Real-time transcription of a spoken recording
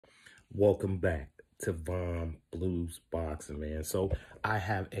Welcome back to Von Blues Boxing, man. So I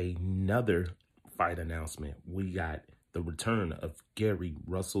have another fight announcement. We got the return of Gary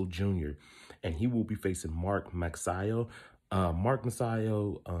Russell Jr., and he will be facing Mark Magsayo. Mark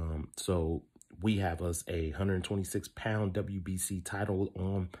Magsayo, so we have us a 126-pound WBC title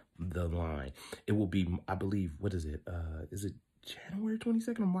on the line. It will be, I believe, what is it? Is it January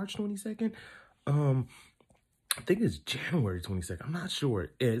 22nd or March 22nd? I think it's January 22nd. I'm not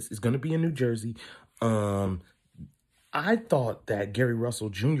sure. It's going to be in New Jersey. I thought that Gary Russell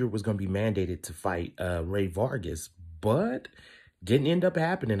Jr. was going to be mandated to fight Ray Vargas, but didn't end up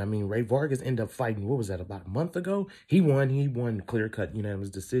happening. I mean, Ray Vargas ended up fighting, what was that, about a month ago? He won clear-cut unanimous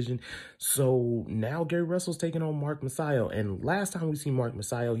decision. So now Gary Russell's taking on Mark Magsayo. And last time we see Mark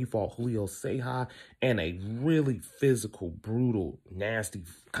Magsayo, he fought Julio Ceja and a really physical, brutal, nasty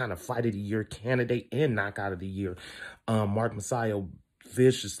kind of fight of the year candidate and knockout of the year. Mark Magsayo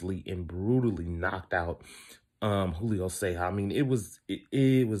viciously and brutally knocked out Julio Ceja. I mean, it was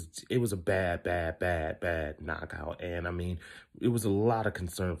a bad knockout. And I mean, it was a lot of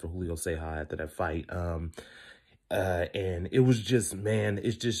concern for Julio Ceja after that fight. And it was just, man,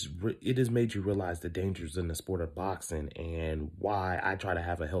 it has made you realize the dangers in the sport of boxing and why I try to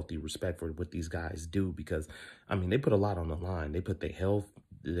have a healthy respect for what these guys do, because I mean, they put a lot on the line. They put their health,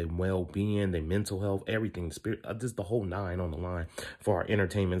 their well-being, their mental health, everything, spirit, just the whole nine on the line for our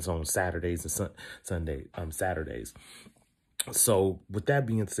entertainments on Saturdays and Saturdays. So with that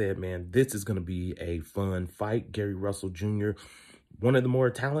being said, man, this is going to be a fun fight. Gary Russell Jr., one of the more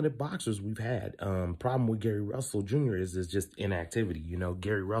talented boxers we've had. Problem with Gary Russell Jr. is just inactivity. You know,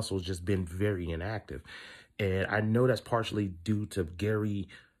 Gary Russell's just been very inactive. And I know that's partially due to Gary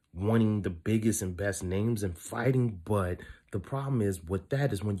wanting the biggest and best names in fighting, but the problem is with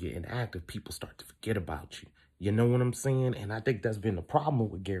that is when you're inactive, people start to forget about you. You know what I'm saying? And I think that's been the problem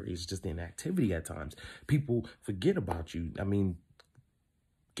with Gary, is just the inactivity at times. People forget about you. I mean,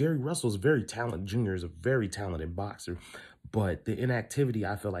 Gary Russell's very talented. Jr. is a very talented boxer, but the inactivity,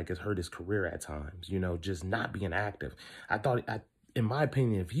 I feel like, has hurt his career at times, you know, just not being active. In my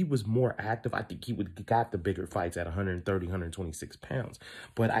opinion, if he was more active, I think he would have got the bigger fights at 130, 126 pounds.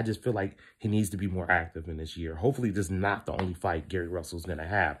 But I just feel like he needs to be more active in this year. Hopefully, this is not the only fight Gary Russell's going to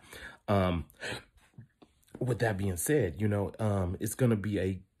have. With that being said, you know, it's going to be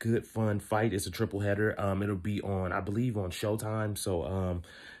a good, fun fight. It's a triple header. It'll be on, I believe, on Showtime. So,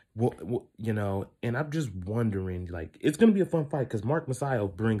 you know, and I'm just wondering, like, it's going to be a fun fight because Mark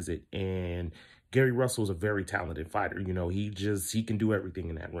Magsayo brings it, and Gary Russell's a very talented fighter. You know, he can do everything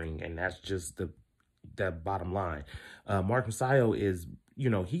in that ring, and that's just that bottom line. Mark Magsayo is, you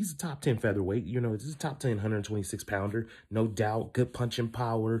know, he's a top 10 featherweight. You know, this is a top 10 126-pounder, no doubt. Good punching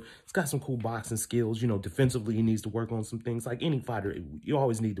power. He's got some cool boxing skills. You know, defensively, he needs to work on some things. Like any fighter, you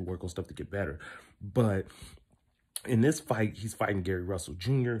always need to work on stuff to get better. But in this fight, he's fighting Gary Russell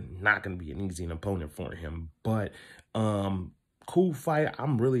Jr. Not going to be an easy opponent for him. But cool fight.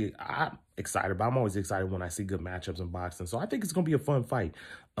 I'm excited, but I'm always excited when I see good matchups in boxing. So I think it's going to be a fun fight.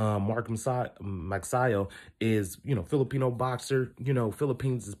 Mark Magsayo is, you know, Filipino boxer. You know,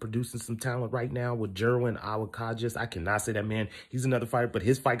 Philippines is producing some talent right now with Jerwin Awakajas. I cannot say that man. He's another fighter, but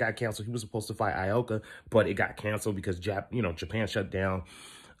his fight got canceled. He was supposed to fight Ioka, but it got canceled because Japan shut down.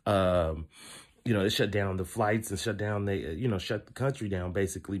 You know, it shut down the flights and shut the country down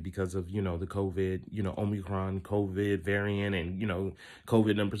basically because of, you know, the COVID, you know, Omicron COVID variant and, you know,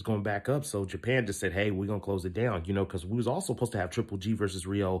 COVID numbers going back up. So Japan just said, hey, we're going to close it down, you know, because we was also supposed to have Triple G versus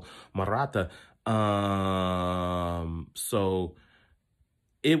Rio Marata. So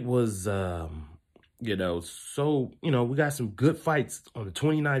it was, you know, so, you know, we got some good fights on the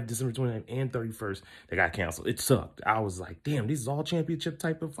 29th, December 29th and 31st that got canceled. It sucked. I was like, damn, these are all championship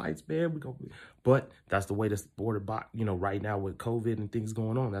type of fights, man. But that's the way the sport, you know, right now with COVID and things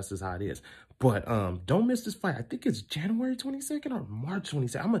going on, that's just how it is. But don't miss this fight. I think it's January 22nd or March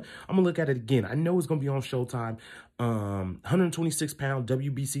 22nd. I'm gonna look at it again. I know it's gonna be on Showtime. 126-pound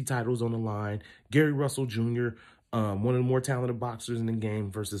WBC titles on the line. Gary Russell Jr., one of the more talented boxers in the game,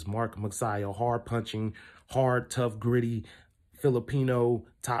 versus Mark Magsayo, hard punching, hard, tough, gritty, Filipino,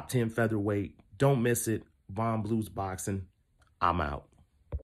 top 10 featherweight. Don't miss it. Von Blues Boxing. I'm out.